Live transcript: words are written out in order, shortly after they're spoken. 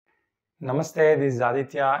Namaste, this is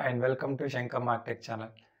Aditya and welcome to Shankar Martech channel.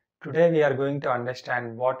 Today we are going to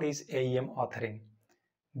understand what is AEM authoring.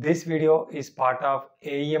 This video is part of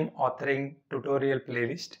AEM authoring tutorial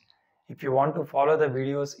playlist. If you want to follow the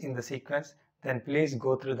videos in the sequence, then please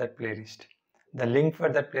go through that playlist. The link for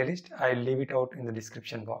that playlist, I'll leave it out in the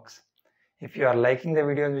description box. If you are liking the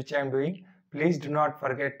videos which I am doing, please do not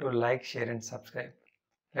forget to like, share and subscribe.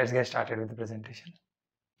 Let's get started with the presentation.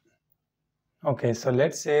 Okay, so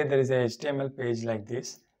let's say there is a HTML page like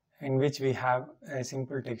this in which we have a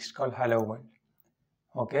simple text called hello world.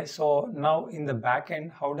 Okay, so now in the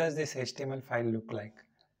backend, how does this HTML file look like?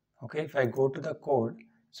 Okay, if I go to the code,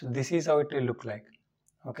 so this is how it will look like.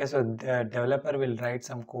 Okay, so the developer will write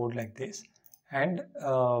some code like this, and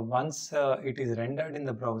once it is rendered in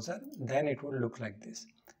the browser, then it will look like this.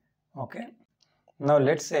 Okay, now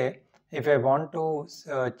let's say if I want to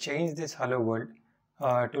change this hello world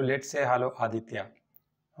to, let's say, hello Aditya.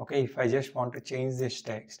 Okay, if I just want to change this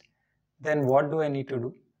text, then what do I need to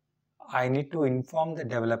do? I need to inform the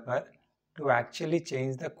developer to actually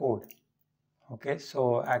change the code. Okay,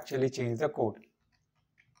 so actually change the code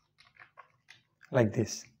like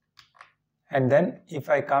this. And then if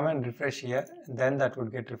I come and refresh here, then that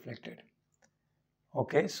would get reflected.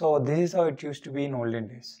 Okay, so this is how it used to be in olden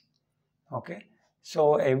days. Okay,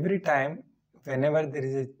 so every time whenever there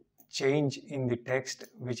is a change in the text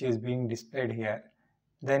which is being displayed here,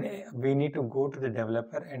 then we need to go to the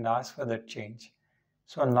developer and ask for that change.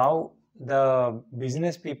 So now the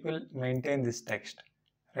business people maintain this text,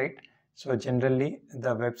 right? So generally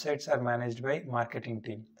the websites are managed by marketing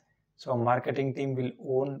team. So marketing team will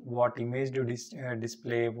own what image to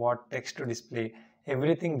display, what text to display,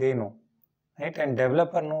 everything they know, right? And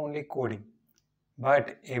developer know only coding.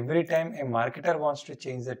 But every time a marketer wants to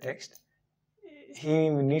change the text, he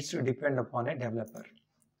needs to depend upon a developer,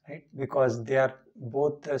 right? Because they are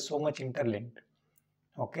both so much interlinked.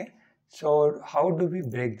 Okay, so how do we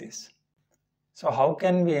break this? So how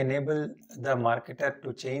can we enable the marketer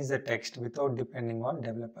to change the text without depending on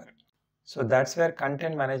developer? So that's where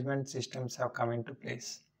content management systems have come into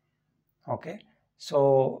place. Okay,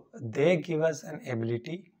 so they give us an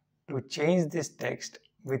ability to change this text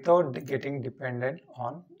without getting dependent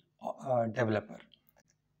on developer.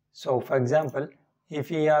 So for example, if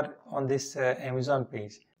we are on this Amazon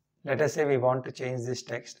page, let us say we want to change this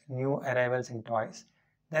text, new arrivals in toys,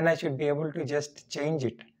 then I should be able to just change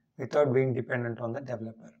it without being dependent on the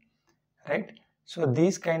developer, right? So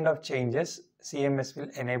these kind of changes CMS will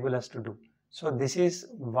enable us to do. So this is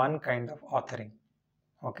one kind of authoring.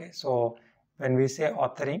 Okay, so when we say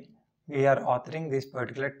authoring, we are authoring this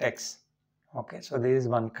particular text. Okay, so this is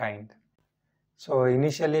one kind. So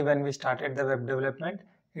initially when we started the web development,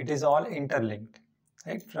 it is all interlinked,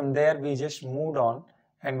 right? From there we just moved on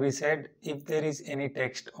and we said if there is any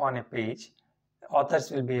text on a page,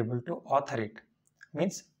 authors will be able to author it.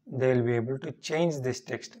 Means they will be able to change this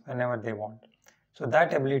text whenever they want. So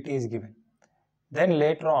that ability is given. Then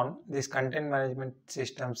later on, these content management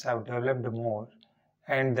systems have developed more,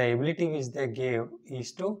 and the ability which they gave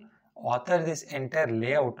is to author this entire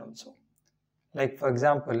layout also. Like for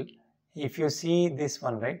example, if you see this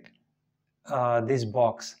one, right? This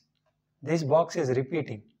box is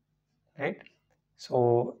repeating, right?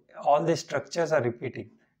 So all these structures are repeating.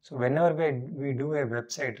 So whenever we do a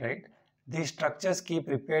website, right, these structures keep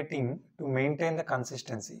repeating to maintain the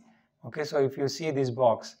consistency. Okay, so if you see this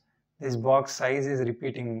box size is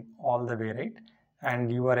repeating all the way, right?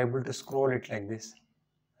 And you are able to scroll it like this,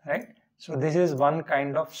 right? So this is one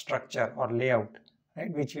kind of structure or layout,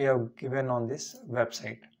 right, which we have given on this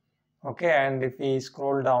website. Okay, and if we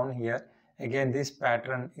scroll down here, again this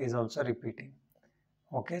pattern is also repeating.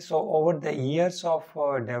 Okay, so over the years of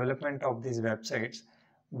development of these websites,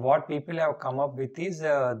 what people have come up with is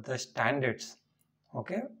the standards,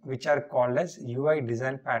 okay, which are called as UI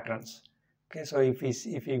design patterns. Okay, so if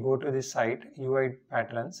we go to this site UI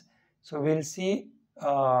patterns, so we'll see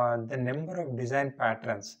the number of design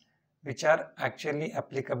patterns which are actually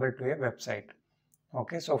applicable to a website.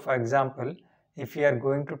 Okay, so for example, if we are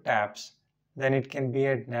going to tabs, then it can be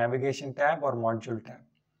a navigation tab or module tab,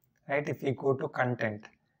 right? If we go to content,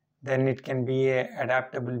 then it can be a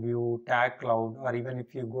adaptable view, tag cloud, or even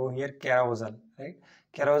if you go here, carousel, right?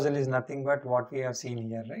 Carousel is nothing but what we have seen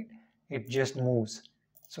here, right? It just moves.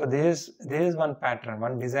 So this is one pattern,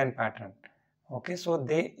 one design pattern. Okay, so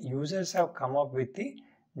users have come up with the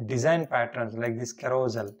design patterns like this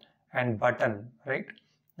carousel and button, right?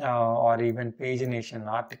 Or even pagination,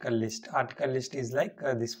 article list. Article list is like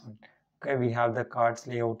this one. Okay, we have the cards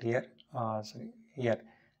layout here. Here,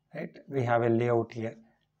 right? We have a layout here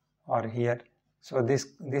or here. So this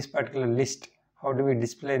particular list how do we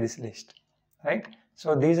display this list, right?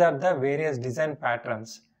 So these are the various design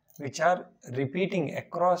patterns which are repeating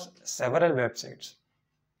across several websites.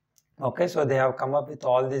 Okay, so they have come up with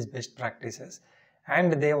all these best practices,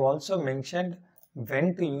 and they have also mentioned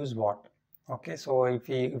when to use what. Okay, so if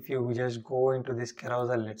you just go into this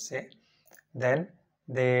carousel, let's say, then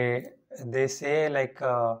they say like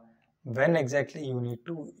when exactly you need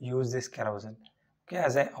to use this carousel. Okay,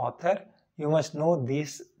 as an author, you must know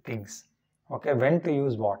these things. Okay, when to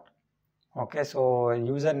use what. Okay, so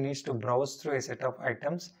user needs to browse through a set of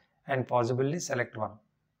items and possibly select one,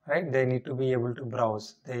 right? They need to be able to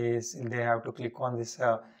browse. They have to click on this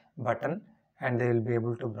button, and they will be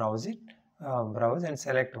able to browse it, browse and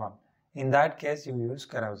select one. In that case, you use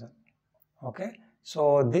carousel. Okay,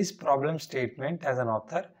 so this problem statement as an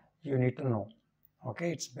author, you need to know.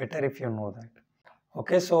 Okay, it's better if you know that.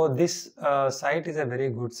 Okay, so this site is a very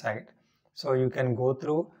good site. So you can go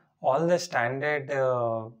through all the standard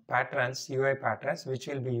patterns, UI patterns, which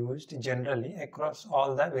will be used generally across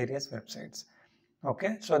all the various websites.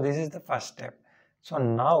 Okay, so this is the first step. So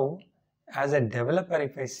now, as a developer,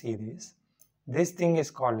 if I see this thing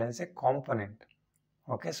is called as a component.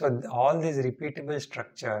 Okay, so all these repeatable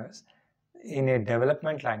structures in a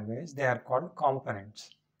development language, they are called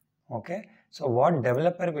components. Okay, so what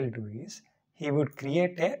developer will do is, he would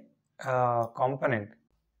create a component.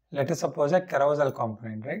 Let us suppose a carousel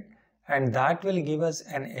component, right? And that will give us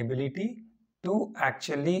an ability to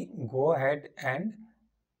actually go ahead and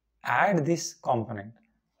add this component.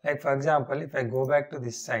 Like for example, if I go back to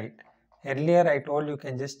this site, earlier I told you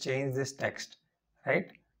can just change this text,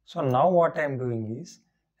 right? So now what I am doing is,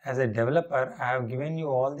 as a developer, I have given you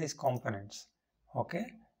all these components. Okay,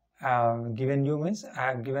 given you means I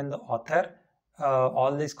have given the author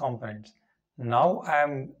all these components. Now I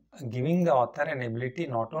am giving the author an ability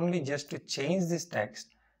not only just to change this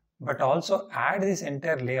text, but also add this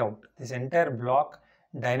entire layout, this entire block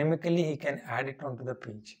dynamically. He can add it onto the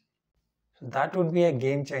page. So that would be a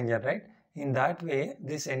game changer, right? In that way,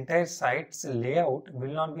 this entire site's layout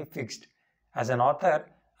will not be fixed. As an author,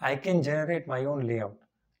 I can generate my own layout.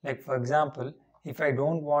 Like for example, if I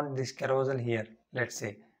don't want this carousel here, let's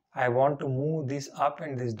say, I want to move this up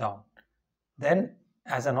and this down. Then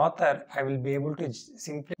as an author, I will be able to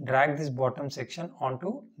simply drag this bottom section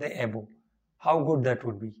onto the above. How good that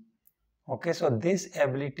would be. Okay, so this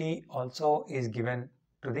ability also is given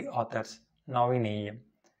to the authors now in AEM.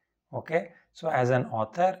 Okay, so as an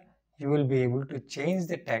author, you will be able to change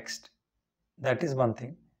the text. That is one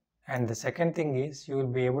thing. And the second thing is, you will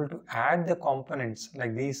be able to add the components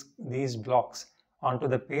like these blocks onto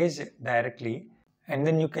the page directly, and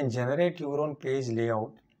then you can generate your own page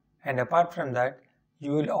layout. And apart from that,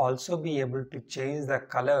 you will also be able to change the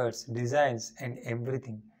colors, designs and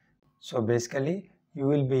everything. So basically, you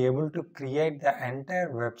will be able to create the entire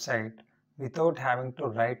website without having to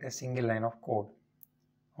write a single line of code.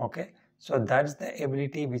 Okay, so that's the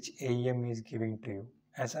ability which AEM is giving to you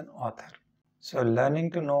as an author. So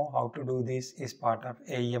learning to know how to do this is part of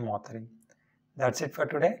AEM authoring. That's it for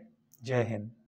today. Jai Hind.